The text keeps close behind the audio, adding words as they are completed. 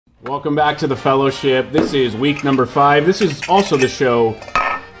Welcome back to the Fellowship. This is week number 5. This is also the show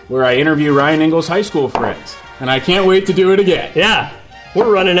where I interview Ryan Engel's high school friends. And I can't wait to do it again. Yeah,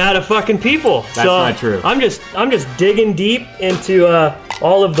 we're running out of fucking people. That's not true. I'm just digging deep into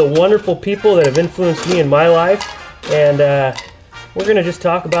all of the wonderful people that have influenced me in my life. And we're going to just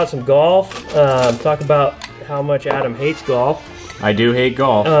talk about some golf, talk about how much Adam hates golf. I do hate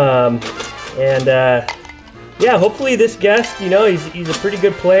golf. Yeah, hopefully this guest, he's a pretty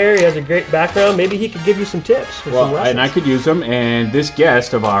good player. He has a great background. Maybe he could give you some tips. Some lessons. And I could use them. And this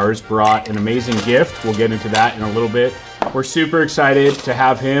guest of ours brought an amazing gift. We'll get into that in a little bit. We're super excited to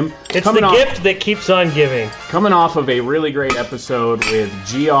have him. It's the gift that keeps on giving. Coming off of a really great episode with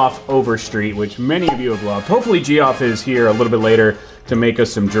Geoff Overstreet, which many of you have loved. Hopefully Geoff is here a little bit later to make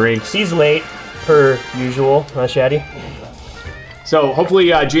us some drinks. He's late, per usual, huh, Shaddy? So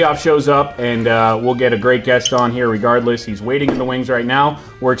hopefully Geoff shows up and we'll get a great guest on here regardless. He's waiting in the wings right now.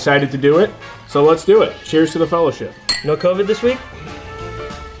 We're excited to do it. So let's do it. Cheers to the Fellowship. No COVID this week?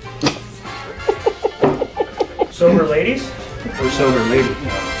 Sober ladies? Or sober lady?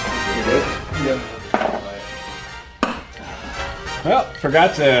 Yeah. Well,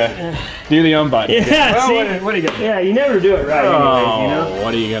 forgot to do the button. Yeah, Well, see? what do you got? Yeah, you never do it right anyways,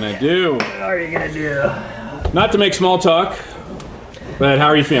 What are you going to do? What are you going to do? Not to make small talk, but how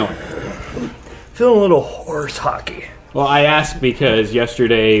are you feeling? Feeling a little horse hockey. Well, I asked because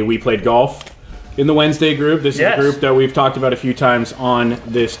yesterday we played golf in the Wednesday group. This is a group that we've talked about a few times on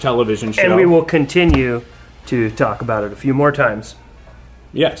this television show. And we will continue to talk about it a few more times.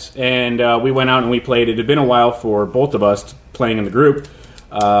 Yes, and we went out and we played. It had been a while for both of us playing in the group.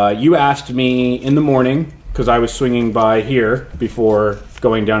 You asked me in the morning, because I was swinging by here before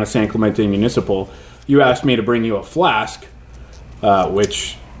going down to San Clemente Municipal, you asked me to bring you a flask,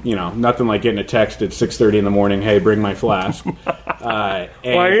 which, nothing like getting a text at 6:30 in the morning, hey, bring my flask. I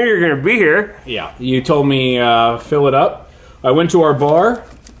knew you were going to be here. Yeah, you told me fill it up. I went to our bar.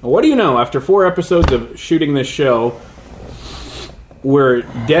 What do you know? After 4 episodes of shooting this show, we're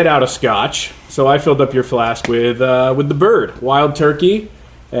dead out of scotch. So I filled up your flask with the Bird, Wild Turkey,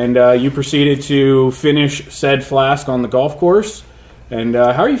 and you proceeded to finish said flask on the golf course. And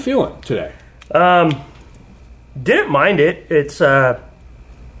how are you feeling today? Didn't mind it. It's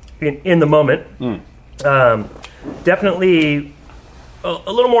in the moment. Definitely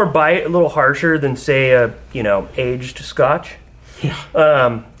a little more bite, a little harsher than say a aged scotch.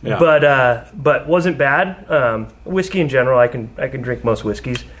 Yeah. But wasn't bad. Whiskey in general, I can drink most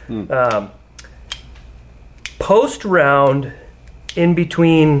whiskeys. Post round, in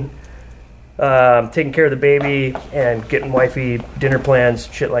between taking care of the baby and getting wifey dinner plans,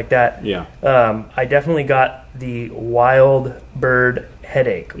 shit like that. Yeah. I definitely got the wild bird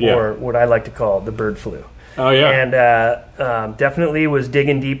headache, or what I like to call the bird flu. Oh yeah. And definitely was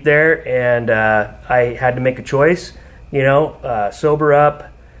digging deep there, and I had to make a choice. Sober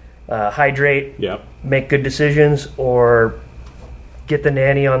up, hydrate, make good decisions, or get the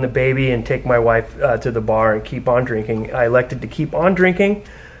nanny on the baby and take my wife to the bar and keep on drinking. I elected to keep on drinking,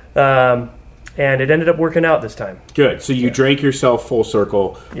 and it ended up working out this time. Good. So you drank yourself full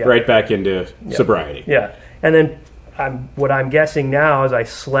circle right back into sobriety. Yeah. And then what I'm guessing now is I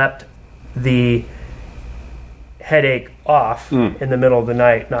slept the headache off in the middle of the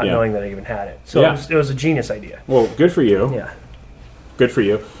night, not knowing that I even had it. So it was a genius idea. Well, good for you. Yeah. Good for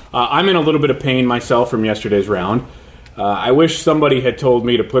you. I'm in a little bit of pain myself from yesterday's round. I wish somebody had told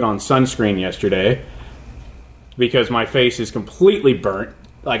me to put on sunscreen yesterday because my face is completely burnt.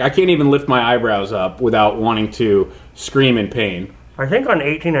 Like, I can't even lift my eyebrows up without wanting to scream in pain. I think on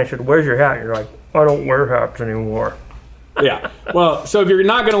 18 I said, "Where's your hat?" You're like, "I don't wear hats anymore." Yeah. Well, so if you're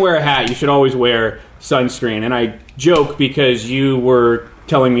not going to wear a hat, you should always wear sunscreen. And I joke because you were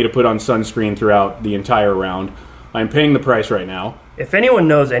telling me to put on sunscreen throughout the entire round. I'm paying the price right now. If anyone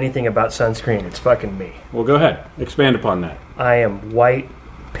knows anything about sunscreen, it's fucking me. Well, go ahead. Expand upon that. I am white,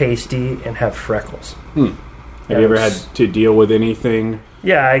 pasty, and have freckles. Have you ever had to deal with anything?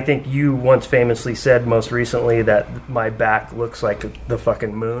 Yeah, I think you once famously said most recently that my back looks like the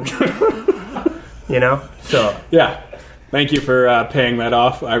fucking moon. So... Yeah. Thank you for paying that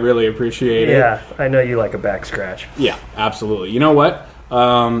off. I really appreciate it. Yeah, I know you like a back scratch. Yeah, absolutely. You know what?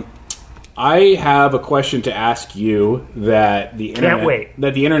 I have a question to ask you that the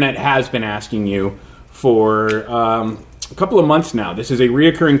internet has been asking you for a couple of months now. This is a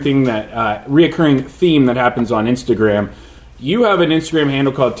reoccurring theme that happens on Instagram. You have an Instagram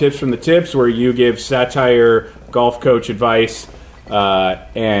handle called Tips from the Tips, where you give satire golf coach advice,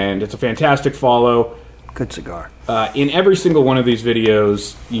 and it's a fantastic follow. Good cigar. In every single one of these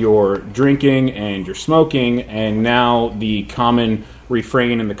videos, you're drinking and you're smoking, and now the common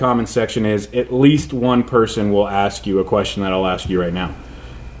refrain in the comments section is at least one person will ask you a question that I'll ask you right now.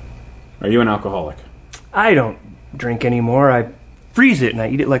 Are you an alcoholic? I don't drink anymore. I freeze it and I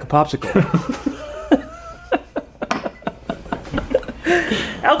eat it like a popsicle.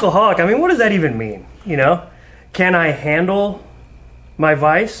 Alcoholic, I mean, what does that even mean? You know? Can I handle my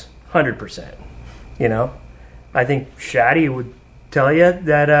vice? 100%. You know? I think Shaddy would tell you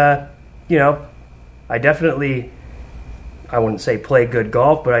that, you know, I definitely, I wouldn't say play good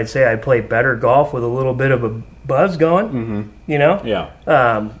golf, but I'd say I play better golf with a little bit of a buzz going, you know?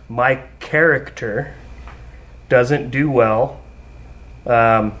 Yeah. My character doesn't do well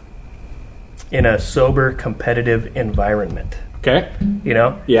in a sober, competitive environment. Okay. You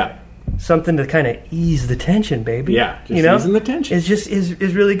know? Yeah. Something to kind of ease the tension, baby. Yeah, just you know? easing the tension. It's just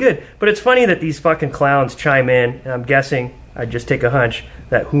is really good. But it's funny that these fucking clowns chime in, and I'm guessing, I just take a hunch,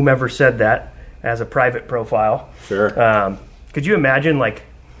 that whomever said that as a private profile. Sure. Could you imagine, like,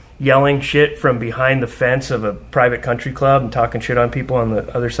 yelling shit from behind the fence of a private country club and talking shit on people on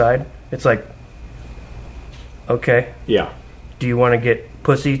the other side? It's like, okay. Yeah. Do you want to get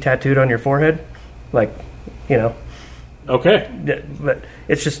pussy tattooed on your forehead? Like, you know. Okay. But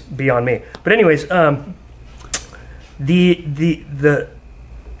it's just beyond me. But anyways, to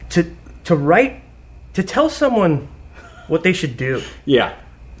tell someone what they should do. Yeah.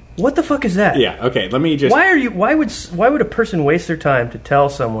 What the fuck is that? Yeah. Okay. Let me just. Why would a person waste their time to tell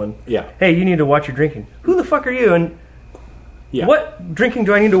someone? Yeah. Hey, you need to watch your drinking. Who the fuck are you? And what drinking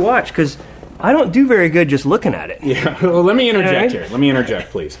do I need to watch? Because I don't do very good just looking at it. Yeah. Well, let me interject here. Let me interject,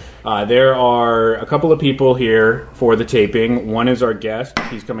 please. There are a couple of people here for the taping. One is our guest.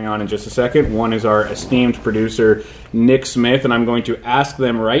 He's coming on in just a second. One is our esteemed producer, Nick Smith, and I'm going to ask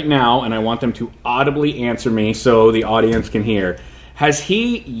them right now, and I want them to audibly answer me so the audience can hear. Has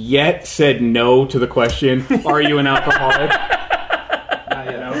he yet said no to the question, are you an alcoholic? Not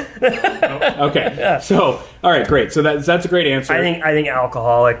yet, no? Okay. Yeah. So, all right, great. So that's a great answer. I think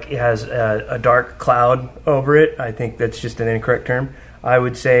alcoholic has a dark cloud over it. I think that's just an incorrect term. I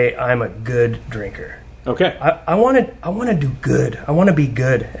would say I'm a good drinker. Okay. I want to do good. I want to be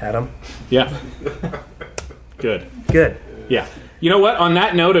good, Adam. Yeah. Good. Good. Yeah. You know what? On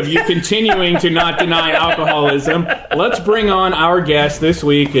that note of you continuing to not deny alcoholism, let's bring on our guest this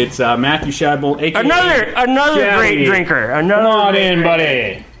week. It's Matthew Shadbolt, a.k.a. Another Shaddy. great drinker. Come on in,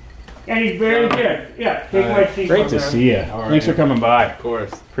 buddy. And he's very good. Yeah, take my seat. Great to see you. Right. Thanks for coming by. Of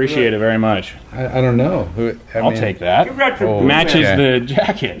course. Appreciate it very much. I don't know. I'll take that. Matches the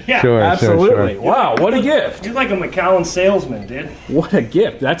jacket. Yeah, sure, absolutely. Sure. Wow, what a gift. You're like a McAllen salesman, dude. What a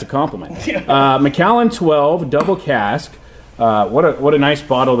gift. That's a compliment. McAllen 12, double cask. What a nice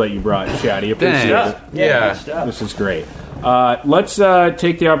bottle that you brought, Shaddy. Appreciate it. Yeah. This is great. Let's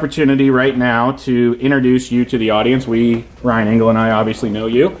take the opportunity right now to introduce you to the audience. Ryan Engel and I obviously know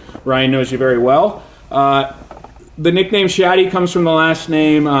you. Ryan knows you very well. The nickname Shaddy comes from the last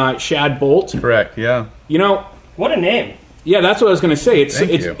name Shadbolt. Correct, yeah. You know... What a name. Yeah, that's what I was going to say.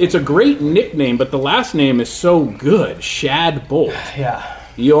 Thank you. It's a great nickname, but the last name is so good. Shadbolt. Yeah.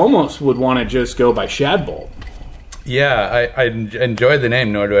 You almost would want to just go by Shadbolt. Yeah, I enjoy the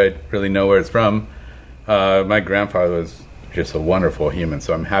name, nor do I really know where it's from. My grandfather was just a wonderful human,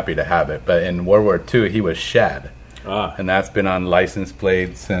 so I'm happy to have it. But in World War II, he was Shad. And that's been on license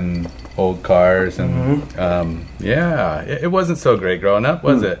plates and old cars. And it wasn't so great growing up,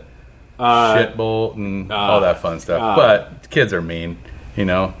 was it? Shitbolt and all that fun stuff. But kids are mean, you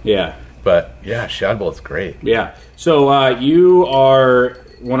know? Yeah. But yeah, Shadbolt's great. Yeah. So you are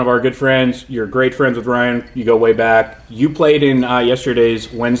one of our good friends. You're great friends with Ryan. You go way back. You played in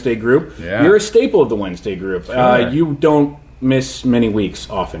yesterday's Wednesday group. Yeah. You're a staple of the Wednesday group. Sure. You don't miss many weeks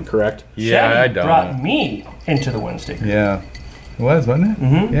often, correct? Yeah, Shaddy I don't. brought me into the Wednesday group. Yeah. It was, wasn't it?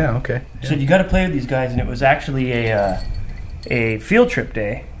 Mm-hmm. Yeah, okay. He said, you got to play with these guys, and it was actually a field trip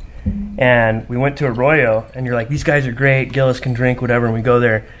day. And we went to Arroyo, and you're like, these guys are great, Gillis can drink, whatever, and we go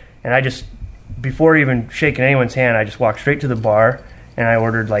there. And I just, before even shaking anyone's hand, I just walked straight to the bar, and I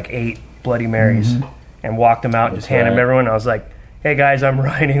ordered like 8 Bloody Marys and walked them out and just handed them to everyone. I was like, hey guys, I'm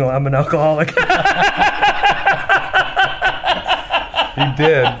Ryan Engel, I'm an alcoholic. He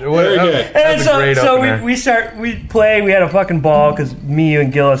did. Very good. And so we play. We had a fucking ball because me, you,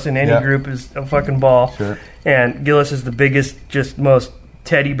 and Gillis in any group is a fucking ball. Sure. And Gillis is the biggest, just most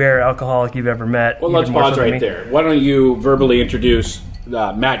teddy bear alcoholic you've ever met. Well, let's pause right there. Why don't you verbally introduce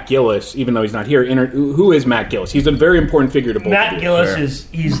Matt Gillis, even though he's not here. Who is Matt Gillis? He's a very important figure to both Matt of you. Gillis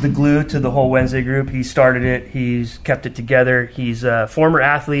he's the glue to the whole Wednesday group. He started it. He's kept it together. He's a former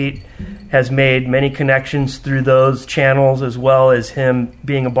athlete, has made many connections through those channels, as well as him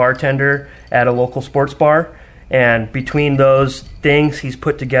being a bartender at a local sports bar. And between those things, he's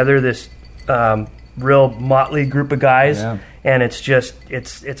put together this real motley group of guys, and it's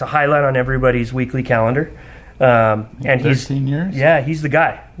a highlight on everybody's weekly calendar. And 13 years? Yeah, he's the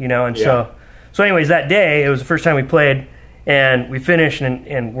guy, and so anyways, that day, it was the first time we played, and we finished,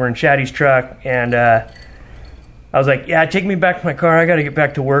 and we're in Shaddy's truck, and I was like, yeah, take me back to my car, I got to get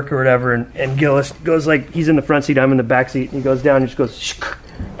back to work or whatever, and Gillis goes like, he's in the front seat, I'm in the back seat, and he goes down and just goes, shh,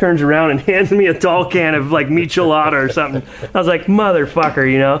 turns around and hands me a tall can of like michelada or something. I was like, motherfucker,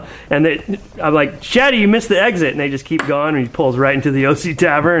 and I'm like, Shaddy, you missed the exit, and they just keep going, and he pulls right into the OC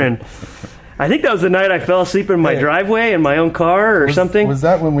Tavern, and I think that was the night I fell asleep in my driveway in my own car or something. Was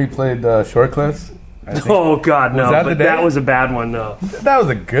that when we played Short Cliffs? Oh, God, no. But that was a bad one, though. That was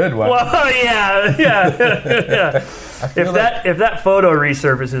a good one. Well, yeah. If that photo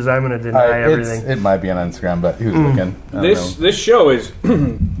resurfaces, I'm going to deny everything. It might be on Instagram, but who's looking? This show is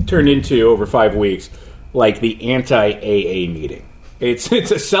turned into, over 5 weeks, like the anti-AA meeting. It's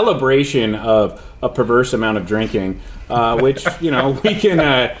a celebration of a perverse amount of drinking, which,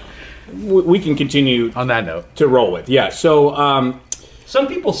 we can continue on that note to roll with. Yeah. So some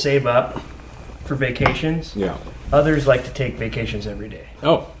people save up for vacations. Yeah. Others like to take vacations every day.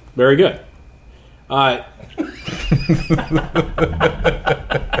 Oh, very good. As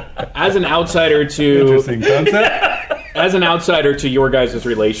an outsider to interesting concept. As an outsider to your guys'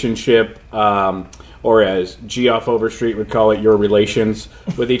 relationship, or as Geoff Overstreet would call it, your relations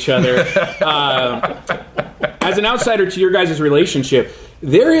with each other. As an outsider to your guys' relationship,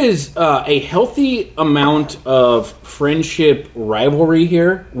 there is a healthy amount of friendship rivalry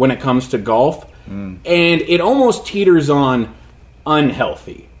here when it comes to golf, and it almost teeters on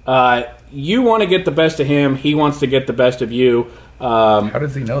unhealthy. You want to get the best of him, he wants to get the best of you. How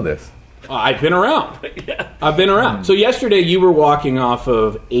does he know this? I've been around. I've been around. So yesterday you were walking off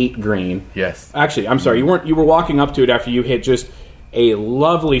of 8 green. Yes. Actually, I'm sorry, you weren't. You were walking up to it after you hit just a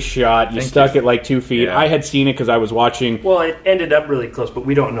lovely shot. You stuck it like 2 feet. Yeah. I had seen it because I was watching. Well, it ended up really close, but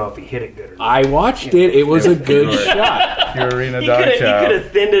we don't know if he hit it good or not. I watched it. It was a good shot. Pure arena he dog could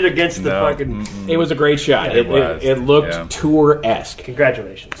have thinned it against the fucking... It was a great shot. Yeah, it looked tour-esque.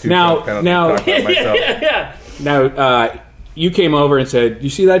 Congratulations. Now, you came over and said, "You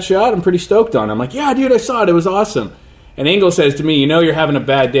see that shot? I'm pretty stoked on it." I'm like, "Yeah, dude, I saw it. It was awesome." And Engel says to me, "You know you're having a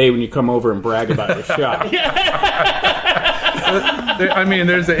bad day when you come over and brag about your shot." I mean,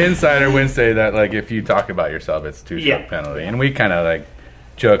 there's an insider Wednesday that, like, if you talk about yourself, it's 2-stroke penalty. And we kind of, like,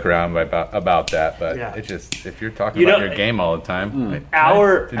 joke around about that. But it's just, if you're talking about your game all the time, join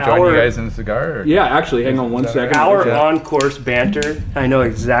you guys in a cigar? Or? Yeah, actually, hang on one second. Our on-course banter, I know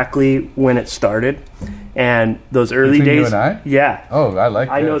exactly when it started. And those early Between days, you and I? Yeah. Oh, I like.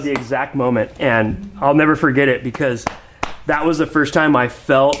 I know the exact moment, and I'll never forget it because that was the first time I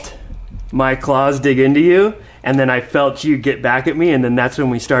felt my claws dig into you, and then I felt you get back at me, and then that's when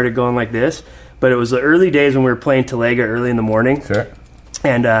we started going like this. But it was the early days when we were playing Talega early in the morning. Sure.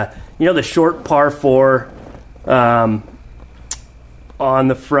 And the short par 4 on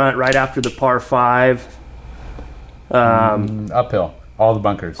the front, right after the par 5. Uphill. All the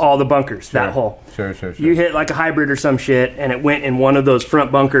bunkers. That hole. Sure. You hit like a hybrid or some shit, and it went in one of those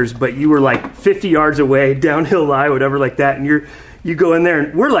front bunkers, but you were like 50 yards away, downhill lie, whatever like that, and you go in there,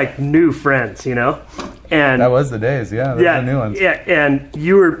 and we're like new friends, And that was the days, yeah. Those are the new ones. Yeah, and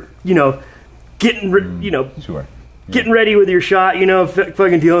you were, getting ready with your shot,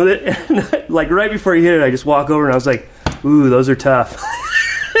 fucking dealing with it. And like right before you hit it, I just walk over and I was like, "Ooh, those are tough."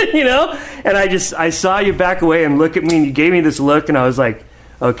 And I saw you back away and look at me, and you gave me this look, and I was like,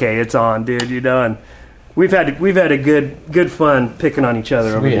 "Okay, it's on, dude." And we've had a good fun picking on each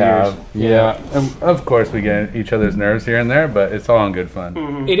other over the years. Yeah. And of course, we get each other's nerves here and there, but it's all in good fun.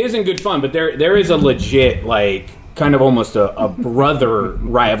 Mm-hmm. It is in good fun, but there is a legit kind of almost a brother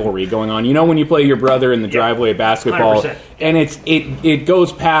rivalry going on. When you play your brother in the driveway basketball, 100%. And it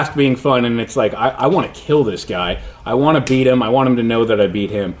goes past being fun, and it's like, I want to kill this guy. I want to beat him. I want him to know that I beat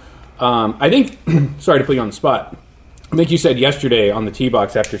him. I think, sorry to put you on the spot, I think you said yesterday on the tee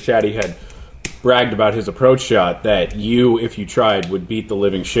box after Shaddy had bragged about his approach shot that you, if you tried, would beat the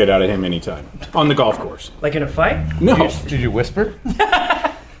living shit out of him anytime on the golf course. Like in a fight? No. Did you whisper?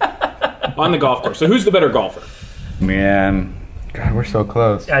 On the golf course. So who's the better golfer? Man, God, we're so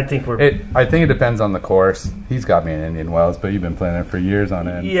close. I think I think it depends on the course. He's got me in Indian Wells, but you've been playing it for years on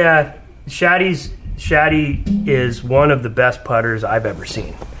end. Yeah, Shaddy is one of the best putters I've ever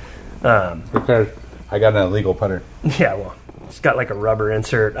seen. Because I got an illegal putter. Yeah, well, it's got like a rubber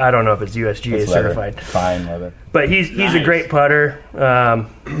insert. I don't know if it's USGA certified. Fine leather. But he's a great putter. I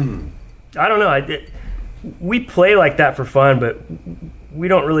don't know. We play like that for fun, but we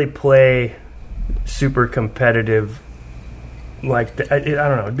don't really play super competitive. Like I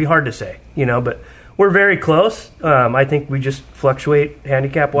don't know, it'd be hard to say, but we're very close. I think we just fluctuate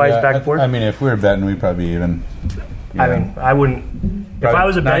handicap-wise back and forth. I mean, if we were betting, we'd probably be even. I mean, I wouldn't. If I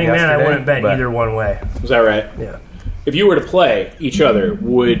was a betting man, I wouldn't bet either one way. Is that right? Yeah. If you were to play each other,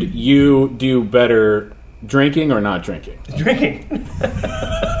 would you do better drinking or not drinking? Drinking.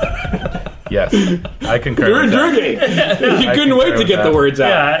 Yes, I concur. You're drinking. You couldn't wait to get the words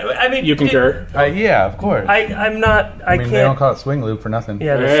out. Yeah, I mean, you concur. Yeah, of course. I'm not. I mean, can't. they don't call it swing loop for nothing.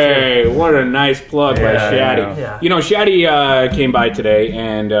 Yeah, hey, what a nice plug by Shaddy. Yeah. Shaddy came by today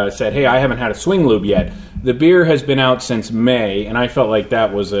and said, "Hey, I haven't had a swing lube yet. The beer has been out since May, and I felt like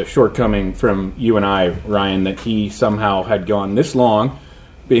that was a shortcoming from you and I, Ryan, that he somehow had gone this long,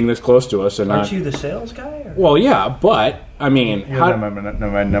 being this close to us, and aren't you the sales guy? Or? Well, yeah, but I mean, you don't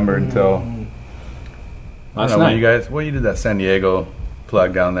know my number until." Last night. You did that San Diego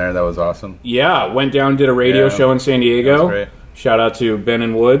plug down there. That was awesome. Yeah, went down, did a radio show in San Diego. That was great. Shout out to Ben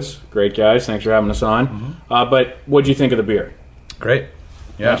and Woods. Great guys. Thanks for having us on. Mm-hmm. But what'd you think of the beer? Great.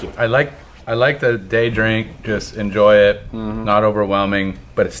 Yeah. Thank you. I like the day drink. Just enjoy it. Mm-hmm. Not overwhelming,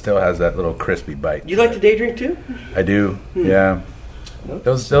 but it still has that little crispy bite. You like the day drink too? I do. Yeah.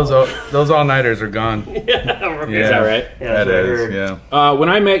 Those all-nighters are gone. Yeah. Is that right? Yeah, that is, yeah. When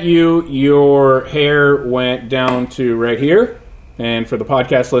I met you, your hair went down to right here. And for the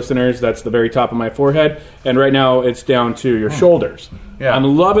podcast listeners, that's the very top of my forehead. And right now, it's down to your shoulders. Yeah.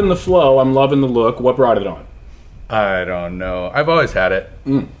 I'm loving the flow. I'm loving the look. What brought it on? I don't know. I've always had it.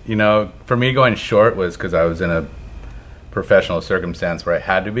 For me, going short was because I was in a professional circumstance where I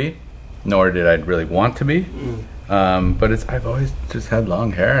had to be, nor did I really want to be. But I've always just had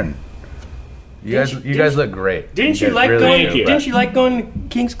long hair, and you guys look great. Didn't you like going to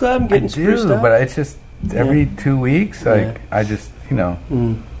King's Club and getting spruced up? But it's just every 2 weeks. I just I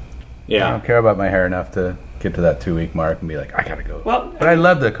don't care about my hair enough to get to that 2 week mark and be like, I gotta go. Well, but I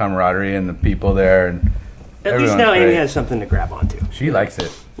love the camaraderie and the people there, and at least now Amy has something to grab onto. She likes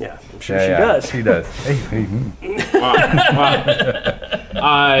it. Yeah, I'm sure she does. She does.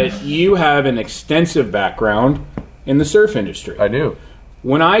 You have an extensive background in the surf industry. I do.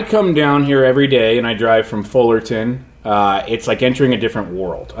 When I come down here every day and I drive from Fullerton, it's like entering a different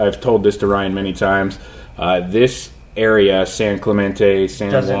world. I've told this to Ryan many times. This area, San Clemente,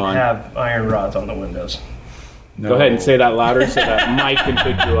 San Juan, doesn't have iron rods on the windows. No. Go ahead and say that louder so that Mike can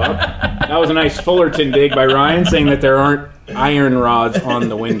pick you up. That was a nice Fullerton dig by Ryan, saying that there aren't iron rods on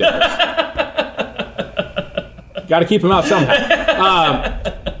the windows. Got to keep them out somehow.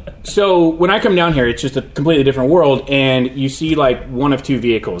 So when I come down here, it's just a completely different world, and you see like one of two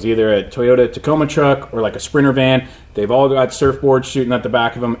vehicles, either a Toyota Tacoma truck or like a Sprinter van. They've all got surfboards shooting at the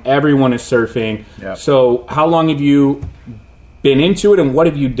back of them. Everyone is surfing. Yep. So how long have you been into it, and what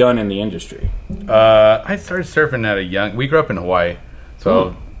have you done in the industry? I started surfing at a young... We grew up in Hawaii,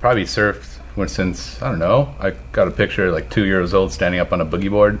 so probably surfed since, I don't know, I got a picture like 2 years old standing up on a boogie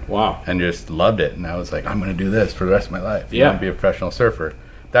board. Wow. And just loved it. And I was like, I'm going to do this for the rest of my life. Yeah. I'm going to be a professional surfer.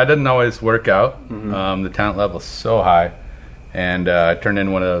 That didn't always work out. Mm-hmm. The talent level is so high. And I turned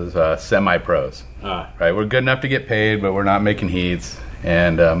in one of those semi-pros. Right, we're good enough to get paid, but we're not making heats.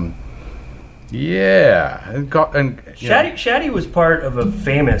 And Shaddy was part of a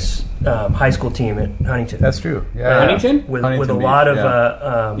famous high school team at Huntington. That's true. Yeah, Huntington with Huntington a lot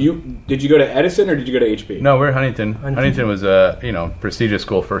of. Did you go to Edison or did you go to HB? No, we're Huntington. Huntington was a prestigious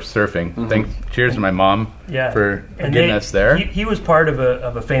school for surfing. Mm-hmm. Cheers to my mom for getting us there. He was part of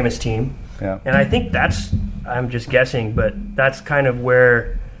a famous team. Yeah, and I think I'm just guessing, but that's kind of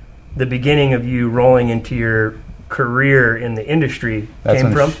where the beginning of you rolling into your career in the industry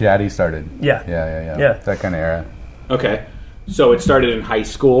came from. Shaddy started. Yeah. That kind of era. Okay, so it started in high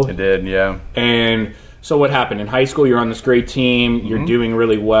school. It did, yeah. And so what happened in high school? You're on this great team. You're doing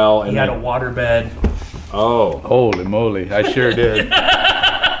really well. And you had a waterbed. Oh, holy moly! I sure did.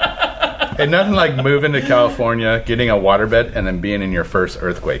 And nothing like moving to California, getting a waterbed, and then being in your first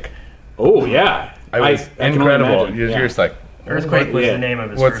earthquake. Oh yeah, I was incredible. You're just like, Earthquake was the name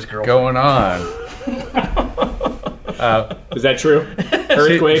of his first girlfriend. What's going on? Is that true?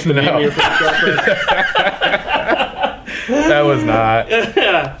 Earthquake, the name of your first girlfriend? That was not.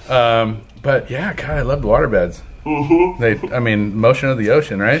 But yeah, God, I loved waterbeds. Mm-hmm. Motion of the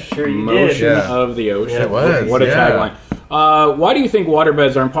ocean, right? Sure you did. Motion of the ocean. Yeah, it was. What a tagline. Why do you think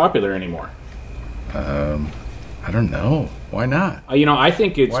waterbeds aren't popular anymore? I don't know. Why not? I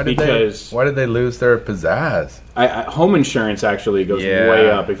think it's because... Why did they lose their pizzazz? Home insurance actually goes way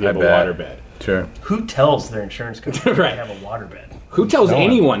up if you have a waterbed. Sure. Who tells their insurance company they have a waterbed? Who tells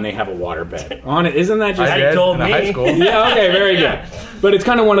anyone they have a waterbed on it? Isn't that just... I told me. High school. Yeah, okay, very good. But it's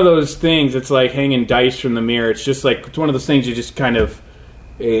kind of one of those things. It's like hanging dice from the mirror. It's just like, it's one of those things you just kind of...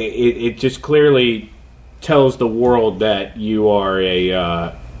 It just clearly tells the world that you are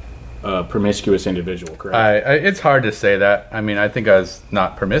a promiscuous individual, correct? It's hard to say that. I mean, I think I was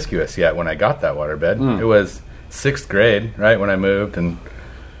not promiscuous yet when I got that waterbed. It was 6th grade, right, when I moved, and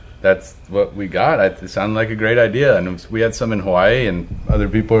that's what we got. It sounded like a great idea, and we had some in Hawaii, and other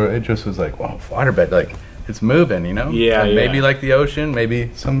people, it just was like, wow, waterbed, like, it's moving, you know? Yeah, maybe like the ocean,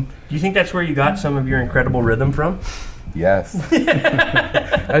 maybe some... Do you think that's where you got some of your incredible rhythm from? Yes.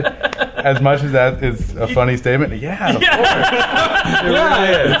 As much as that is a funny statement, yeah, of course. It really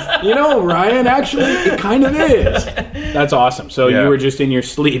is. You know, Ryan, actually, it kind of is. That's awesome. So you were just in your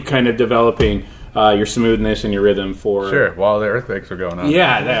sleep kind of developing your smoothness and your rhythm for... Sure, while the earthquakes were going on.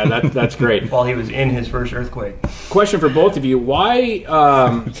 Yeah, that's great. While he was in his first earthquake. Question for both of you. Why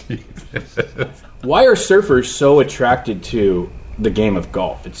are surfers so attracted to the game of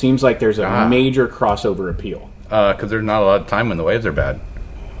golf? It seems like there's a major crossover appeal. Because there's not a lot of time when the waves are bad.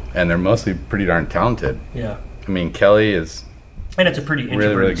 And they're mostly pretty darn talented. Yeah. I mean, Kelly is... And it's a pretty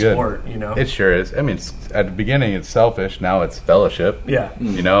introverted really good sport, you know? It sure is. I mean, at the beginning, it's selfish. Now it's fellowship. Yeah.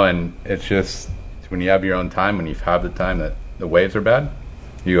 You know, and it's just... When you have your own time, when you have the time that the waves are bad,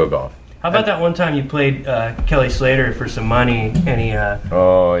 you go golf. How about that one time you played Kelly Slater for some money, and he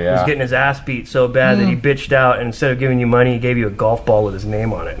was getting his ass beat so bad that he bitched out, and instead of giving you money, he gave you a golf ball with his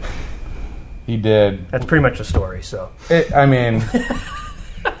name on it. He did. That's pretty much the story, so.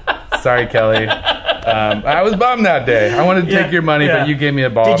 Sorry, Kelly. I was bummed that day. I wanted to take your money, but you gave me a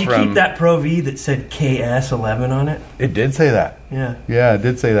ball. Did you keep that Pro V that said KS11 on it? It did say that. Yeah. Yeah, it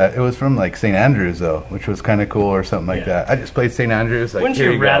did say that. It was from like St. Andrews though, which was kind of cool or something like that. I just played St. Andrews. Like, wouldn't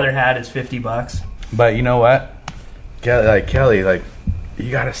you rather had his $50? But you know what, Kelly,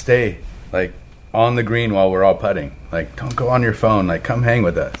 you gotta stay on the green while we're all putting. Like, don't go on your phone. Like, come hang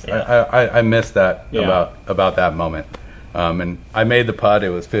with us. Yeah. I missed that about that moment. And I made the putt. It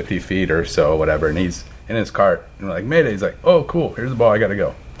was 50 feet or so, whatever. And he's in his cart. And we're like, made it. He's like, oh, cool. Here's the ball. I got to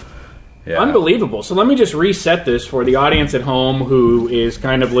go. Yeah. Unbelievable. So let me just reset this for the audience at home who is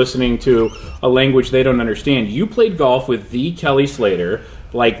kind of listening to a language they don't understand. You played golf with the Kelly Slater,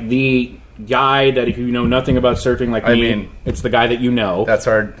 like the guy that if you know nothing about surfing like me, I mean, it's the guy that you know. That's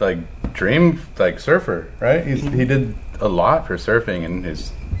our dream surfer, right? He did a lot for surfing, and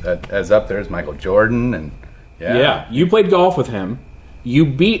as up there is Michael Jordan, and you played golf with him. You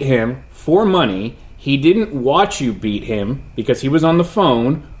beat him for money. He didn't watch you beat him because he was on the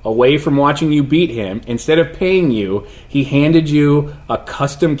phone away from watching you beat him. Instead of paying you, he handed you a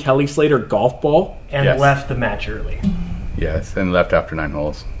custom Kelly Slater golf ball and left the match early. Yes, and left after 9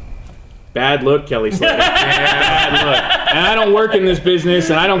 holes. Bad look, Kelly Slater. Bad look. And I don't work in this business,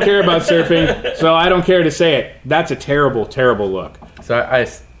 and I don't care about surfing, so I don't care to say it. That's a terrible, terrible look. So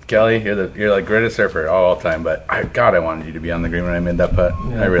Kelly, you're like greatest surfer all time, but I wanted you to be on the green when I made that putt.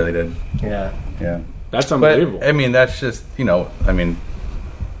 Yeah. I really did. Yeah. That's unbelievable. But, I mean, that's just surfing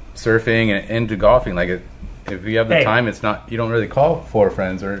and into golfing. Like, if you have the time, it's not. You don't really call 4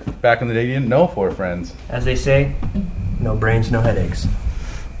 friends, or back in the day, you didn't know 4 friends. As they say, no brains, no headaches.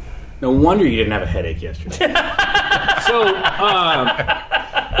 No wonder you didn't have a headache yesterday. So,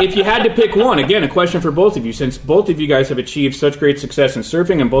 if you had to pick one, again, a question for both of you, since both of you guys have achieved such great success in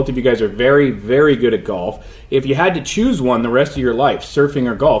surfing and both of you guys are very, very good at golf, if you had to choose one the rest of your life, surfing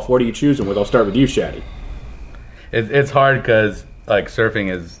or golf, what are you choosing with? I'll start with you, Shaddy. It's hard because,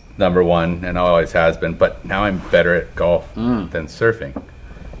 surfing is number one and always has been, but now I'm better at golf than surfing.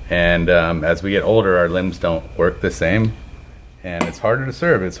 And as we get older, our limbs don't work the same. And it's harder to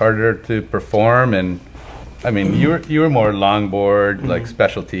serve. It's harder to perform. And I mean, you were more longboard, like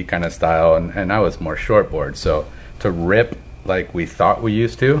specialty kind of style, and I was more shortboard. So to rip like we thought we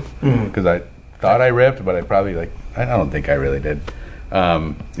used to, because I thought I ripped, but I probably I don't think I really did.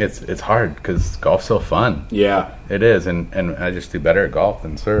 It's hard because golf's so fun. Yeah, it is, and I just do better at golf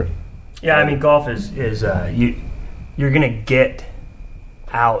than surf. Yeah, I mean, golf is you're gonna get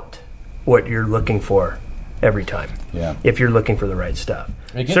out what you're looking for every time. Yeah. If you're looking for the right stuff.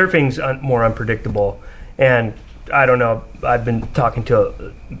 Surfing's more unpredictable, and I don't know, I've been talking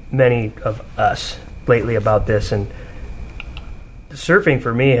to many of us lately about this, and surfing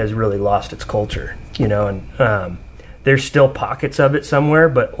for me has really lost its culture, and there's still pockets of it somewhere,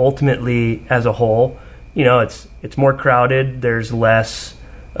 but ultimately as a whole, it's more crowded, there's less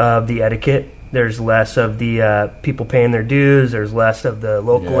of the etiquette, there's less of the people paying their dues. There's less of the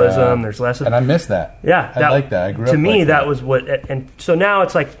localism. There's less of... And I miss that. Yeah. I like that. I grew up to me, like that was what... And so now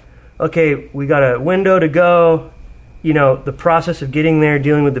it's like, okay, we got a window to go. the process of getting there,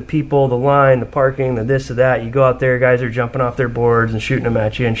 dealing with the people, the line, the parking, the this, the that. You go out there, guys are jumping off their boards and shooting them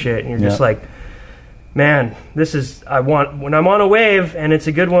at you and shit, and you're just like, man, when I'm on a wave and it's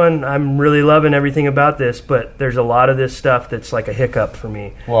a good one, I'm really loving everything about this, but there's a lot of this stuff that's like a hiccup for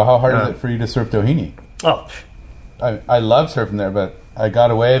me. Well, how hard is it for you to surf Doheny? Oh, I love surfing there, but I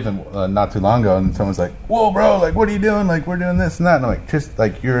got a wave and not too long ago, and someone's like, "Whoa, bro! Like, what are you doing? Like, we're doing this and that." And I'm like, "Just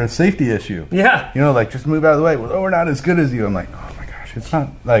like you're a safety issue." Yeah. Like just move out of the way. Well, we're not as good as you. I'm like, oh my gosh, it's not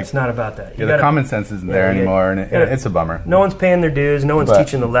like it's not about that. The common sense isn't there anymore, and it's a bummer. No one's paying their dues. No one's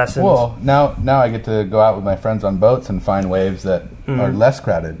teaching the lessons. Well, now I get to go out with my friends on boats and find waves that are less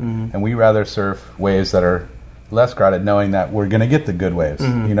crowded, and we rather surf waves that are less crowded, knowing that we're going to get the good waves,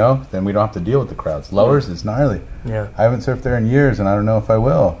 then we don't have to deal with the crowds. Lowers is gnarly. Yeah. I haven't surfed there in years, and I don't know if I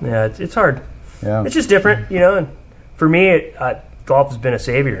will. Yeah, it's hard. Yeah. It's just different, and for me, golf has been a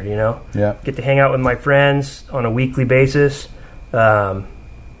savior, Yeah. Get to hang out with my friends on a weekly basis, have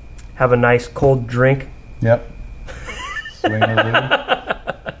a nice cold drink. Yep. Swing a lube.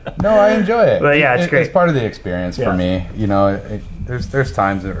 No, I enjoy it. But yeah, it's great. It's part of the experience for me. There's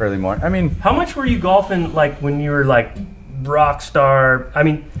times in early morning. I mean, how much were you golfing like when you were like rock star? I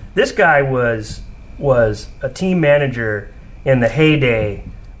mean, this guy was a team manager in the heyday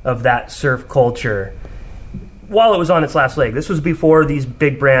of that surf culture while it was on its last leg. This was before these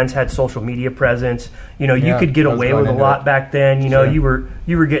big brands had social media presence. You could get away with a lot back then. Sure.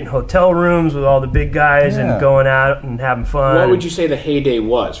 You were getting hotel rooms with all the big guys and going out and having fun. What would you say the heyday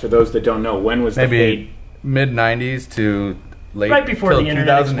was for those that don't know? When was maybe mid '90s to late, right before the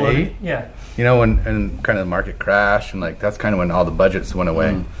internet exploded. Yeah. When kind of the market crashed, and like that's kind of when all the budgets went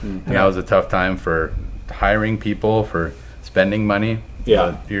away. And that was a tough time for hiring people, for spending money.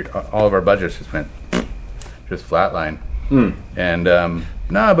 Yeah. All of our budgets just flatline. And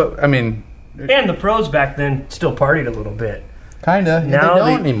but I mean, and the pros back then still partied a little bit. Kinda. Now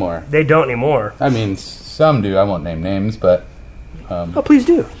they don't anymore. They don't anymore. I mean, some do. I won't name names, but please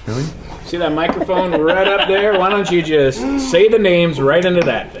do. Should we? See that microphone right up there? Why don't you just say the names right into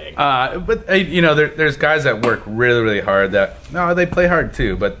that thing? But there's guys that work really, really hard. They play hard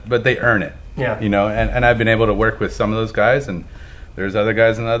too, but they earn it. Yeah. And I've been able to work with some of those guys, and there's other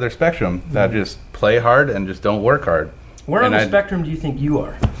guys on the other spectrum that just play hard and just don't work hard. Where on the spectrum do you think you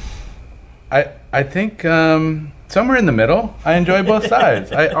are? I think somewhere in the middle. I enjoy both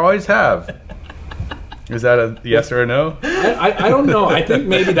sides. I always have. Is that a yes or a no? I don't know. I think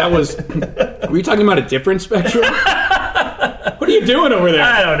maybe that was... Were you talking about a different spectrum? What are you doing over there?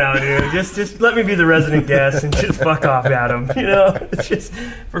 I don't know, dude. Just let me be the resident guest and just fuck off, Adam. It's just...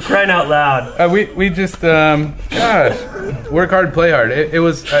 For crying out loud. We just... work hard, play hard. It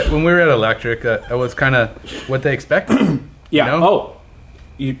was... when we were at Electric, it was kind of what they expected. Yeah.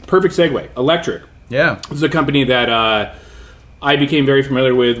 Perfect segue. Electric. Yeah. This is a company that... I became very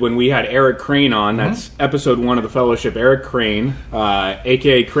familiar with when we had Eric Crane on. That's episode 1 of the Fellowship. Eric Crane,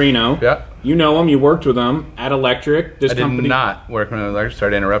 a.k.a. Crano. Yeah. You know him. You worked with him at Electric. I did not work with Electric. Sorry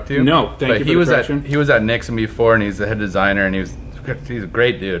to interrupt you. No, thank you for the correction. He was at Nixon before, and he's the head designer, and he's a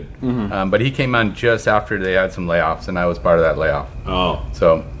great dude. But he came on just after they had some layoffs, and I was part of that layoff. Oh.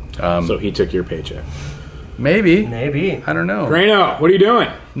 So he took your paycheck. Maybe. I don't know. Crano, what are you doing?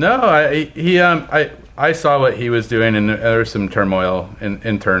 No, I saw what he was doing, and there was some turmoil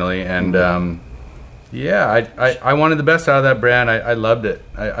internally, and I wanted the best out of that brand. I loved it.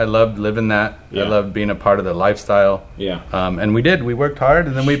 I loved living that. Yeah. I loved being a part of the lifestyle. Yeah. And we did. We worked hard,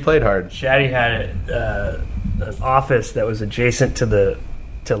 and then we played hard. Shaddy had an office that was adjacent to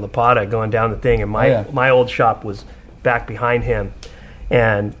La Pata going down the thing, and my old shop was back behind him,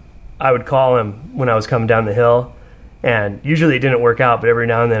 and I would call him when I was coming down the hill. And usually it didn't work out, but every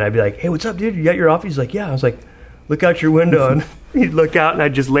now and then I'd be like, "Hey, what's up, dude? You got your office?" He's like, "Yeah." I was like, "Look out your window." And he'd look out, and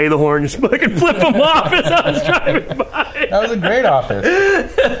I'd just lay the horn and fucking flip him off as I was driving by. That was a great office.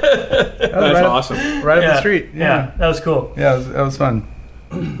 That's awesome. Right up the street. Yeah, that was cool. Yeah, that was fun.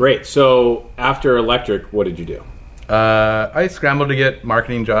 Great. So after Electric, what did you do? I scrambled to get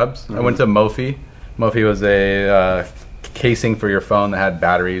marketing jobs. I went to Mophie. Mophie was a casing for your phone that had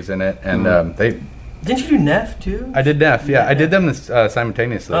batteries in it, and Didn't you do Neff too? I did Neff, yeah. I did them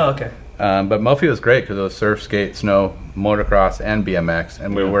simultaneously. Oh, okay. But Mophie was great because it was surf, skate, snow, motocross, and BMX.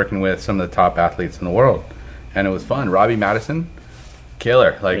 And we were working with some of the top athletes in the world. And it was fun. Robbie Madison,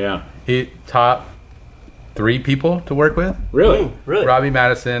 killer. He top 3 people to work with. Really? Ooh, really? Robbie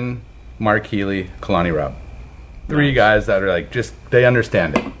Madison, Mark Healy, Kalani Robb. 3 guys that are they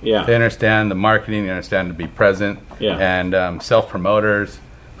understand it. Yeah. They understand the marketing. They understand to be present. Yeah. And self-promoters.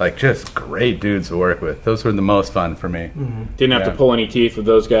 Just great dudes to work with. Those were the most fun for me. Didn't have to pull any teeth with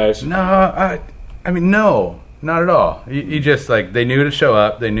those guys? No, I mean, no. Not at all. You just like they knew to show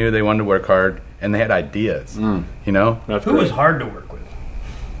up. They knew they wanted to work hard, and they had ideas. You know, who was hard to work with?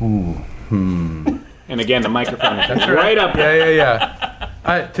 Ooh. And again, the microphone is right up.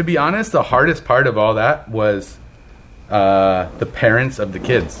 Yeah. To be honest, the hardest part of all that was the parents of the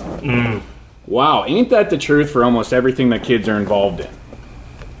kids. Wow, ain't that the truth for almost everything that kids are involved in?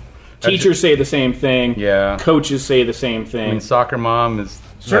 Teachers say the same thing. Yeah. Coaches say the same thing. I mean, soccer mom is...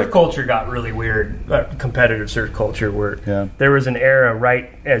 Surf culture got really weird, competitive surf culture, where there was an era right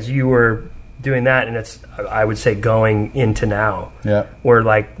as you were doing that, and it's, I would say, going into now, where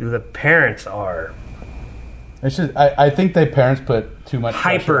like the parents are... It's just, I think the parents put too much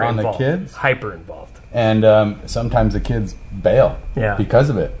pressure on the kids. Hyper involved. And sometimes the kids bail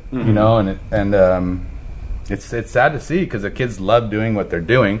because of it, you know, and it's sad to see because the kids love doing what they're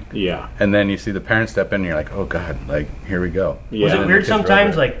doing. Yeah. And then you see the parents step in and you're like, oh, God, like, here we go. Yeah. Was it weird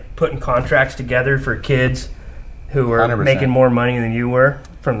sometimes, like, putting contracts together for kids who were 100%. Making more money than you were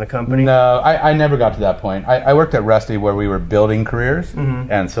from the company? No, I never got to that point. I worked at Rusty where we were building careers,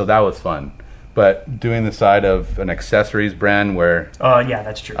 and so that was fun. But doing the side of an accessories brand where... Oh, yeah,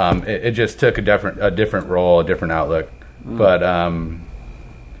 that's true. It just took a different role, a different outlook.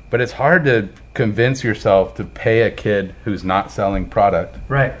 But it's hard to convince yourself to pay a kid who's not selling product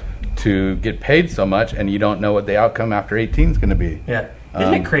to get paid so much, and you don't know what the outcome after 18 is going to be. Yeah.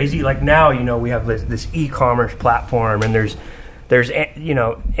 Isn't it crazy? Like now, you know, we have this e-commerce platform, and there's you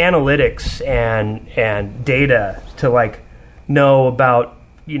know, analytics and data to like know about,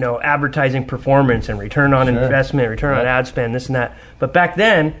 you know, advertising performance and return on investment, return on ad spend, this and that. But back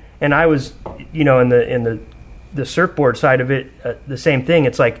then, and I was, you know, in the surfboard side of it, the same thing.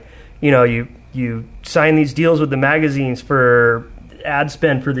 It's like, you know, you sign these deals with the magazines for ad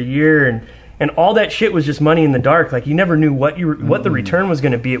spend for the year, and all that shit was just money in the dark. Like you never knew what the return was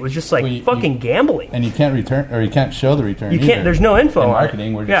going to be. It was just like gambling. And you can't return, or you can't show the return. You can't. Either. There's no info. In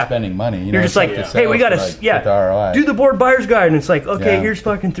marketing, we're just spending money. You You're know, just like, hey, we got to do the board buyer's guide, and it's like, okay, here's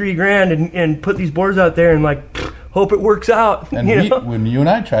fucking $3,000, and put these boards out there, and like, hope it works out. And when you and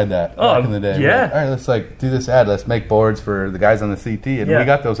I tried that back in the day, we're like, all right, let's like do this ad. Let's make boards for the guys on the CT, and we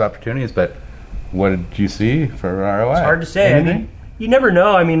got those opportunities. But what did you see for ROI? It's hard to say. Anything? I mean, you never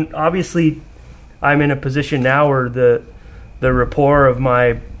know. I mean, obviously, I'm in a position now where the rapport of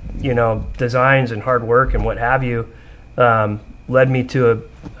my, you know, designs and hard work and what have you led me to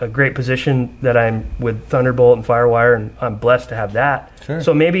a great position that I'm with Thunderbolt and Firewire, and I'm blessed to have that. Sure.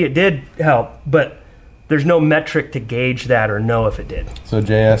 So maybe it did help, but there's no metric to gauge that or know if it did. So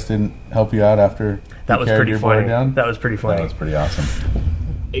JS didn't help you out after that was pretty funny. That was pretty funny. That was pretty awesome.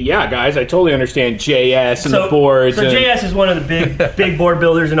 Yeah, guys, I totally understand JS and the boards. So JS is one of the big board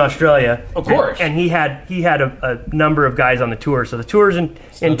builders in Australia, of course, and he had a number of guys on the tour. So the tour's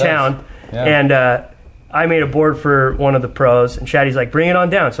in town, and I made a board for one of the pros, and Shaddy's like, "Bring it on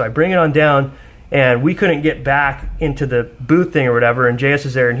down." So I bring it on down, and we couldn't get back into the booth thing or whatever. And JS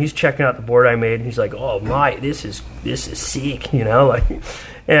is there, and he's checking out the board I made, and he's like, "Oh my, this is sick," you know, like.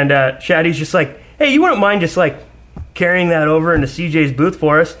 And Shaddy's just like, "Hey, you wouldn't mind just like carrying that over into CJ's booth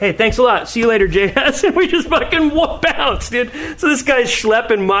for us? Hey, thanks a lot. See you later, JS." And we just fucking bounced, dude. So this guy's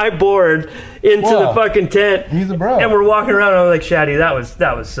schlepping my board into the fucking tent. He's a bro. And we're walking around, and I'm like, Shaddy,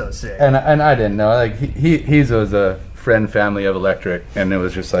 that was so sick. And I didn't know. Like he was a friend family of Electric, and it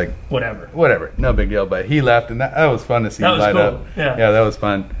was just like whatever, no big deal. But he left, and that was fun to see him light up. Yeah, that was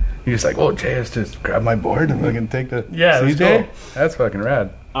fun. He's just like, "Oh, JS, just grab my board and fucking take the CJ." Cool. That's fucking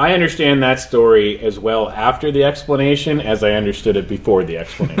rad. I understand that story as well after the explanation as I understood it before the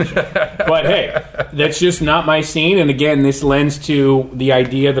explanation. But hey, that's just not my scene. And again, this lends to the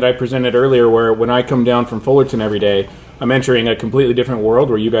idea that I presented earlier where when I come down from Fullerton every day, I'm entering a completely different world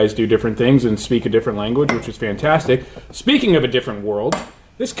where you guys do different things and speak a different language, which is fantastic. Speaking of a different world,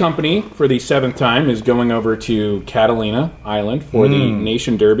 this company, for the 7th time, is going over to Catalina Island for the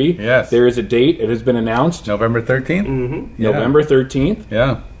Nation Derby. Yes. There is a date. It has been announced. November 13th? Mm-hmm. Yeah. November 13th.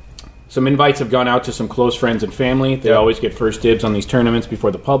 Yeah. Some invites have gone out to some close friends and family. They always get first dibs on these tournaments before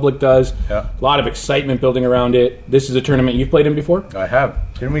the public does. Yeah. A lot of excitement building around it. This is a tournament you've played in before? I have.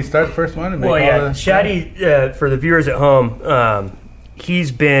 Didn't we start the first one? Shaddy, for the viewers at home,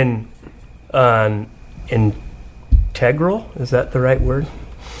 he's been on Integral. Is that the right word?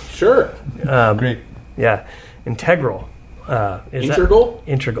 Sure. Great. Yeah. Integral. Integral?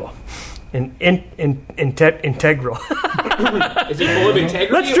 Integral. Integral. Is he full of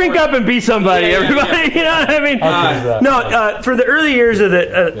integrity? Let's drink up and be somebody, everybody. You know what I mean? For the early years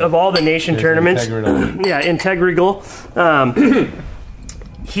of all the nation tournaments, Integral.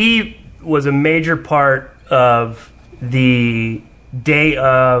 He was a major part of the day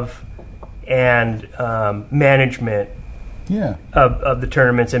of and management of the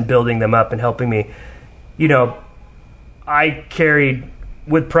tournaments and building them up and helping me. You know, I carried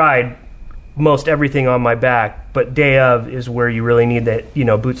with pride most everything on my back, but day of is where you really need that, you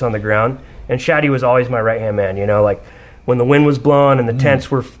know, boots on the ground. And Shaddy was always my right-hand man, you know, like when the wind was blowing and the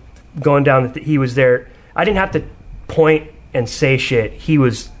tents were going down, he was there. I didn't have to point and say shit. He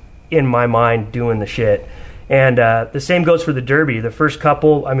was in my mind doing the shit. And the same goes for the Derby. The first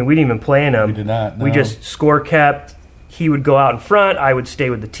couple, I mean, we didn't even play in them. We did not, no. We just score kept. He would go out in front. I would stay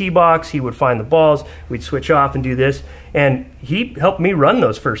with the tee box. He would find the balls. We'd switch off and do this. And he helped me run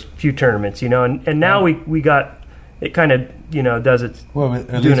those first few tournaments, you know. And now we got, it kind of, you know, does it. Well,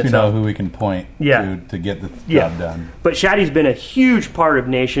 at least we know who we can point to get the job done. But Shaddy's been a huge part of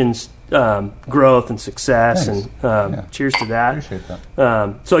Nation's growth and success. Thanks. And cheers to that. Appreciate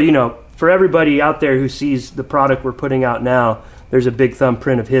that. So, you know, for everybody out there who sees the product we're putting out now, there's a big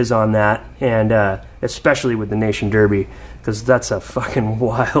thumbprint of his on that, and especially with the Nation Derby, because that's a fucking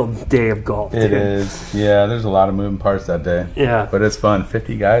wild day of golf. It is. Yeah, there's a lot of moving parts that day. Yeah. But it's fun.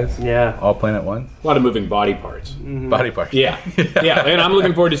 50 guys. Yeah. All playing at once. A lot of moving body parts. Mm-hmm. Body parts. Yeah. Yeah, and I'm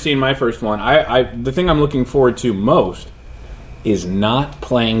looking forward to seeing my first one. The thing I'm looking forward to most is not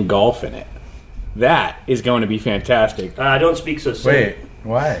playing golf in it. That is going to be fantastic. Don't speak so soon. Wait,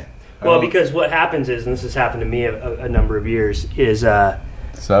 why? Well, because what happens is, and this has happened to me a number of years, is...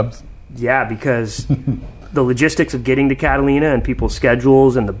 subs? Yeah, because the logistics of getting to Catalina and people's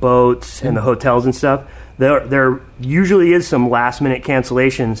schedules and the boats and the hotels and stuff, there usually is some last-minute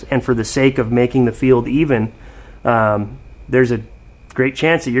cancellations, and for the sake of making the field even, there's a great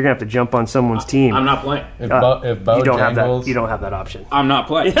chance that you're going to have to jump on someone's team. I'm not playing. If Bo you don't jangles, you don't have that option. I'm not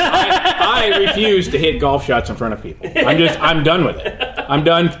playing. I refuse to hit golf shots in front of people. I'm done with it. I'm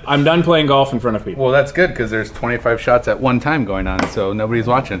done playing golf in front of people. Well, that's good because there's 25 shots at one time going on, so nobody's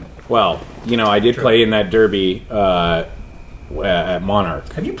watching. Well, you know, I did play in that Derby at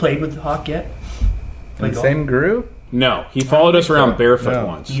Monarch. Have you played with Hawk yet? In the same group? No, he followed us around barefoot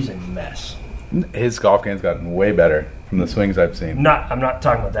once. He's a mess. His golf game's gotten way better from the swings I've seen. I'm not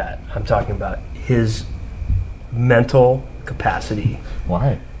talking about that. I'm talking about his mental capacity.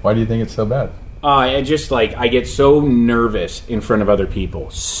 Why? Why do you think it's so bad? I get so nervous in front of other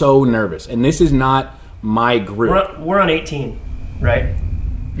people. So nervous. And this is not my group. We're on 18, right?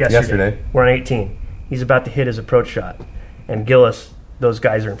 Yesterday. We're on 18. He's about to hit his approach shot. And Gillis, those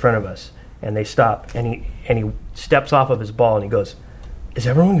guys are in front of us. And they stop. And he steps off of his ball and he goes, "Is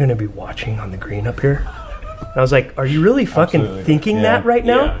everyone going to be watching on the green up here?" And I was like, "Are you really fucking thinking that right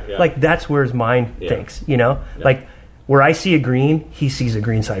now?" Yeah. Like, that's where his mind thinks, you know? Yeah. Like, where I see a green, he sees a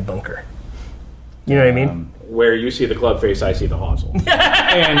greenside bunker. You know what I mean? Where you see the club face, I see the hosel.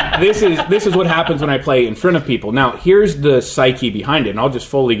 And this is what happens when I play in front of people. Now, here's the psyche behind it, and I'll just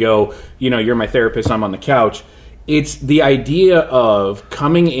fully go, you know, you're my therapist, I'm on the couch. It's the idea of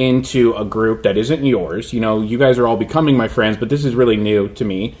coming into a group that isn't yours. You know, you guys are all becoming my friends, but this is really new to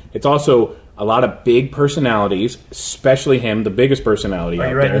me. It's also a lot of big personalities, especially him, the biggest personality out there.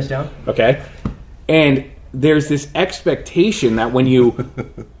 Are you writing this down? Okay. And there's this expectation that when you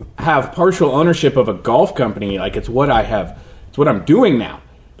have partial ownership of a golf company, like it's what I'm doing now.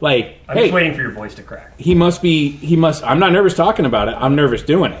 Like, I'm just waiting for your voice to crack. He must, I'm not nervous talking about it. I'm nervous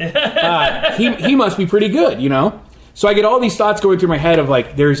doing it. He must be pretty good, you know? So I get all these thoughts going through my head of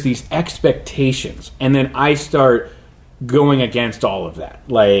like, there's these expectations. And then I start going against all of that.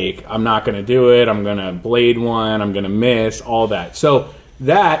 Like, I'm not going to do it. I'm going to blade one. I'm going to miss, all that. So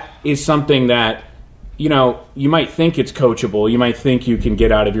that is something that, you know, you might think it's coachable. You might think you can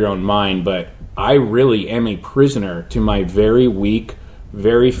get out of your own mind. But I really am a prisoner to my very weak,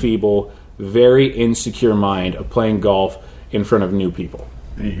 very feeble, very insecure mind of playing golf in front of new people.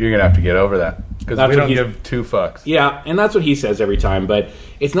 You're going to have to get over that. Because we don't give two fucks. Yeah, and that's what he says every time. But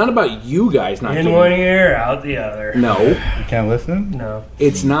it's not about you guys not in one ear, out the other. No. You can't listen? No.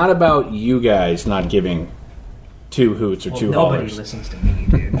 It's not about you guys not giving two hoots or two nobody hollers. Listens to me,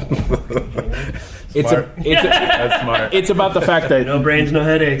 dude. That's smart. It's about the fact that no brains, no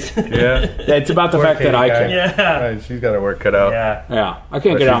headaches. Yeah. It's about the fact that I can. Yeah. Right, she's got her work cut out. Yeah. I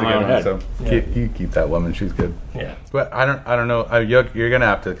can't get out of my own head. So you keep that woman. She's good. Yeah. But I don't know. You're gonna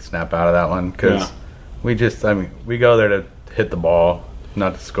have to snap out of that one because we go there to hit the ball,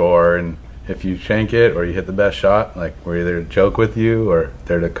 not to score. And if you shank it or you hit the best shot, like we're either to joke with you or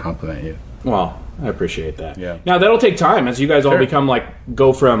there to compliment you. Well, I appreciate that. Yeah. Now, that'll take time as you guys all become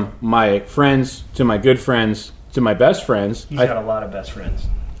go from my friends to my good friends to my best friends. He's got a lot of best friends.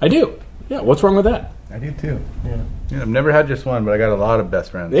 I do. Yeah, what's wrong with that? I do too. Yeah. I've never had just one, but I got a lot of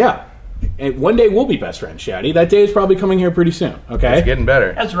best friends. Yeah. And one day we'll be best friends, Shaddy. That day is probably coming here pretty soon. Okay, it's getting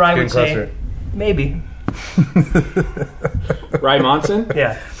better. That's what I would say. Maybe. Rye Monson?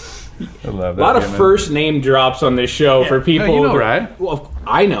 Yeah. I love that. A lot of first name drops on this show for people. No, you know, Rye. Well,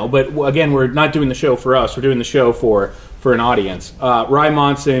 I know, but again, we're not doing the show for us. We're doing the show for an audience. Rye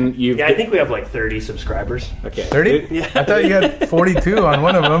Monson, I think we have like 30 subscribers. Okay. 30? Yeah. I thought you had 42 on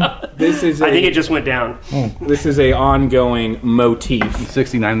one of them. I think it just went down. This is a ongoing motif.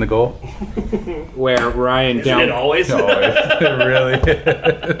 69 the goal. Where Ryan Isn't it always? It really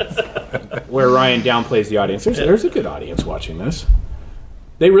is. Where Ryan downplays the audience. There's a good audience watching this.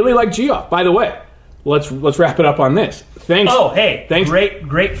 They really like Geoff. By the way, let's wrap it up on this. Thanks. Oh, hey, thanks.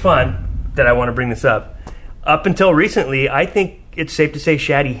 Great fun that I want to bring this up. Up until recently, I think it's safe to say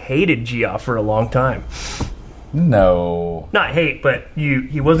Shaddy hated Geoff for a long time. No. Not hate, but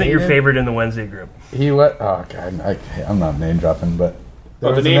he wasn't your favorite in the Wednesday group. He what? Oh, God. I'm not name dropping, but...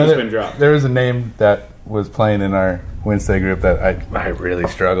 the name's been dropped. There was a name that was playing in our Wednesday group that I really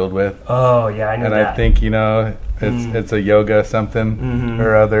struggled with. Oh, yeah, I knew and that. And I think, it's a yoga something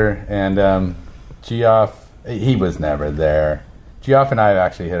or other. And Geoff, he was never there. Geoff and I have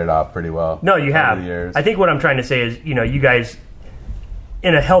actually hit it off pretty well. No, you have. I think what I'm trying to say is, you guys,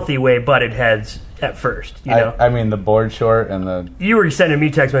 in a healthy way, butted heads at first. You know? I mean, the board short and the... You were sending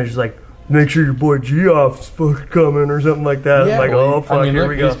me text messages like, make sure your boy Geoff's fucking coming or something like that. Yeah, I'm like, oh, fuck, here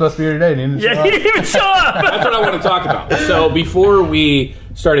we go. He's supposed to be here today. He didn't even show up. That's what I want to talk about. So before we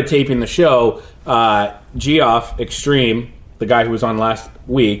started taping the show, Geoff Extreme, the guy who was on last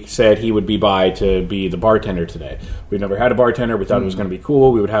week, said he would be by to be the bartender today. We've never had a bartender. We thought it was going to be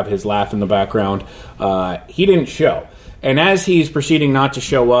cool. We would have his laugh in the background. He didn't show. And as he's proceeding not to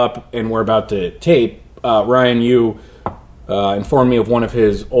show up and we're about to tape, Ryan, you... informed me of one of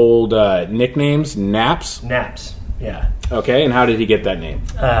his old nicknames, Naps. Naps, yeah. Okay, and how did he get that name?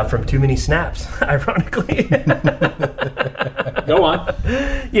 From Too Many Snaps, ironically. Go on.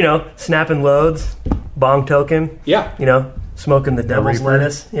 Snapping loads, bong token. Yeah. Smoking the devil's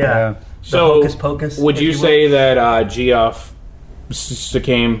lettuce. Yeah. So, hocus pocus. Would you say that Geoff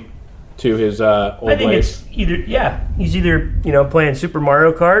succumbed to his old ways? I think it's he's either playing Super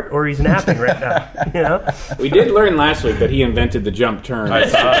Mario Kart or he's napping right now. We did learn last week that he invented the jump turn. I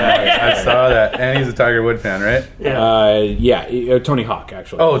saw that. And he's a Tiger Woods fan, right? Yeah. Tony Hawk,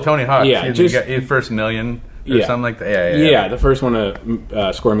 actually. Oh, Tony Hawk. Yeah, his first million or something like that. Yeah, the first one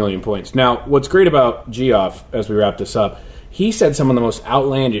to score 1 million points. Now, what's great about Geoff, as we wrap this up, he said some of the most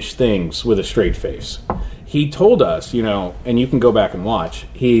outlandish things with a straight face. He told us, and you can go back and watch,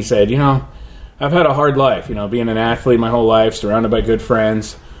 he said, I've had a hard life, being an athlete my whole life, surrounded by good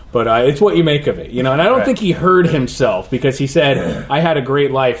friends, but it's what you make of it, and I don't think he heard himself, because he said, I had a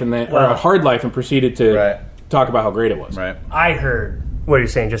great life, or a hard life, and proceeded to talk about how great it was. Right. I heard what you're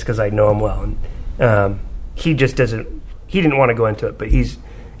saying just because I know him well, and he just he didn't want to go into it, but he's,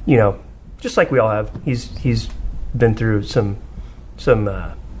 just like we all have, he's been through some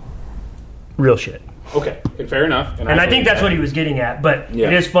real shit. Okay, fair enough. And I think that's what he was getting at, but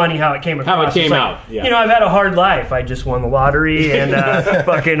it is funny how it came across. How it came out. Yeah. I've had a hard life. I just won the lottery, and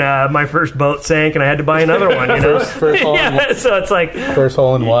my first boat sank, and I had to buy another one. First hole in one. So it's like first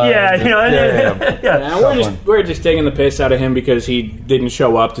hole in one. We're just taking the piss out of him because he didn't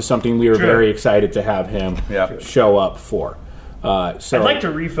show up to something we were very excited to have him show up for. I'd like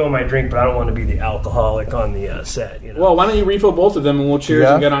to refill my drink, but I don't want to be the alcoholic on the set. Well, why don't you refill both of them and we'll cheers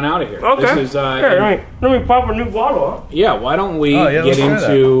and get on out of here. Okay. This is, let me pop a new bottle. Huh? Yeah, why don't we get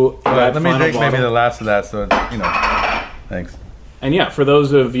into that? Let me drink maybe the last of that, so thanks. And for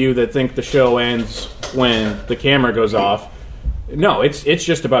those of you that think the show ends when the camera goes off, no, it's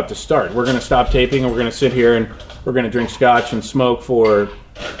just about to start. We're going to stop taping and we're going to sit here and we're going to drink scotch and smoke for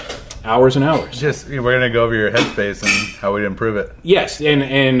hours and hours. We're going to go over your headspace and how we'd improve it. Yes,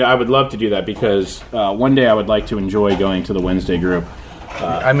 and I would love to do that because one day I would like to enjoy going to the Wednesday group.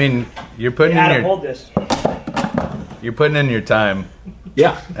 You're putting hold this. You're putting in your time.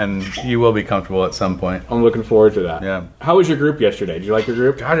 Yeah. And you will be comfortable at some point. I'm looking forward to that. Yeah. How was your group yesterday? Did you like your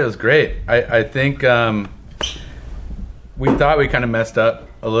group? God, it was great. I think we thought we kind of messed up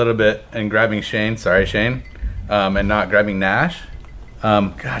a little bit in grabbing Shane. Sorry, Shane. And not grabbing Nash.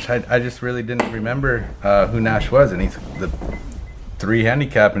 I just really didn't remember who Nash was, and he's the 3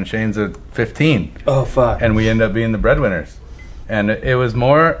 handicap, and Shane's a 15. Oh fuck! And we end up being the breadwinners, and it was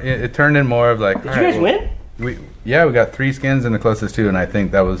more. It turned in more of like. Did you guys win? We got 3 skins and the closest 2, and I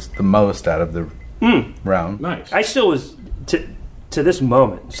think that was the most out of the round. Nice. I still was to this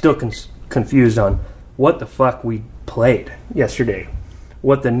moment still confused on what the fuck we played yesterday.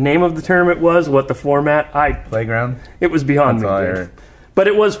 What the name of the tournament was, what the format. Playground. It was beyond me. But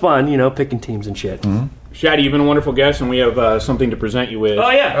it was fun, picking teams and shit. Shaddy, you've been a wonderful guest, and we have something to present you with. Oh,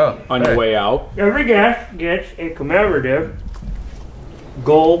 yeah. On your way out. Every guest gets a commemorative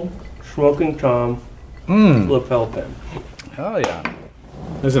gold Smoking Tom lapel pin. Oh, yeah.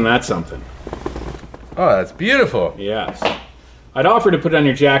 Isn't that something? Oh, that's beautiful. Yes. I'd offer to put it on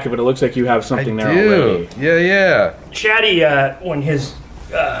your jacket, but it looks like you have something there already. Yeah. Shaddy, when his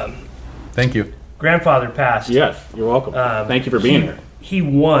thank you grandfather passed. Yes, you're welcome. Thank you for being here. He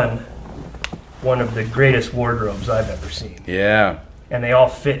won one of the greatest wardrobes I've ever seen. Yeah. And they all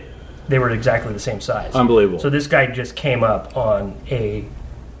fit. They were exactly the same size. Unbelievable. So this guy just came up on a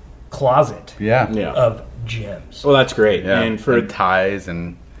closet of gems. Well, that's great. Yeah. And for ties,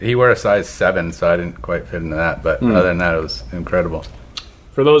 and he wore a size 7, so I didn't quite fit into that. But other than that, it was incredible.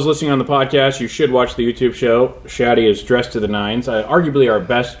 For those listening on the podcast, you should watch the YouTube show. Shaddy is dressed to the nines. Arguably our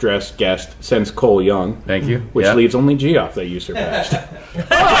best dressed guest since Cole Young. Thank you. Which leaves only Geoff that you surpassed.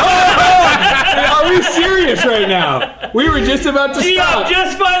 Are we serious right now? We were just about to stop.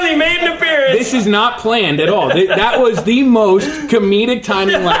 Just finally made an appearance. This is not planned at all. That was the most comedic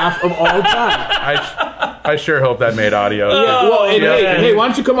timing laugh of all time. I sure hope that made audio. Hey, why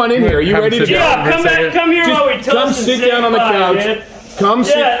don't you come on in here? Are you ready to go? Come here while we toast. Come sit down on the couch. Man. Come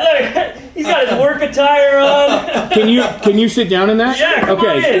sit. Look, he's got his work attire on. Can you sit down in that? Yeah, come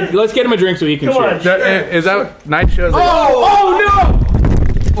on in. Let's get him a drink so he can share. Is that night shows? Oh no!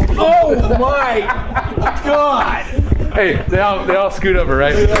 Oh my God! Hey, they all scoot over,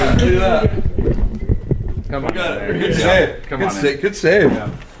 right? Do that. Come on. Good save. Come on. Good save.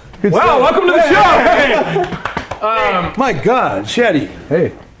 Wow! Welcome to the show. My God, Shaddy.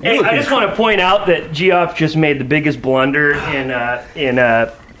 Hey. Hey, I just want to point out that Geoff just made the biggest blunder in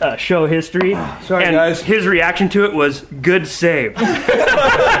show history. Sorry, and guys. His reaction to it was good save. All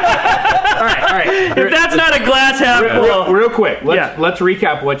right. If that's not a glass half full, real quick, let's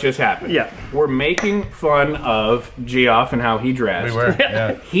recap what just happened. Yeah, we're making fun of Geoff and how he dressed. We were.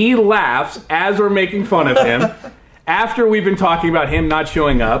 Yeah. He laughs as we're making fun of him. After we've been talking about him not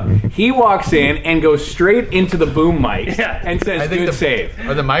showing up, he walks in and goes straight into the boom mic and says, "Good save."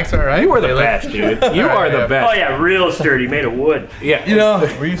 Are the mics all right? You are the best, dude. You are the best. Oh yeah, real sturdy, made of wood.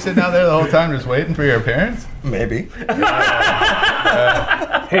 Yeah. Were you sitting out there the whole time just waiting for your appearance? Maybe.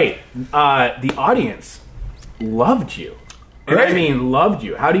 Hey, the audience loved you. And I mean, loved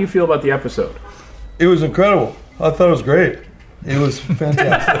you. How do you feel about the episode? It was incredible. I thought it was great. It was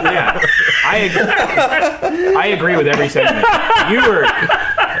fantastic. Yeah, I agree with every sentiment.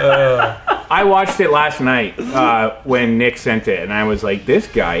 I watched it last night when Nick sent it, and I was like, "This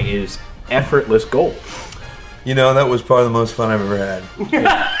guy is effortless gold." That was probably the most fun I've ever had.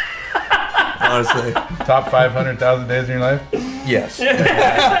 Honestly, top 500,000 days in your life. Yes. All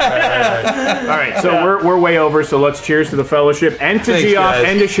right, so we're way over. So let's cheers to the fellowship and to Geoff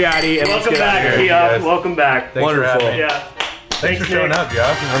and to Shaddy. And welcome back, Geoff. Welcome back. Thanks Wonderful. Thanks for showing up,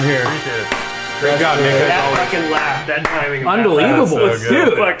 Geoff. I'm here. Appreciate it. Great job, Nick. That fucking laugh, that timing. Unbelievable, So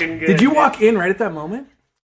dude. fucking good. Did you walk in right at that moment?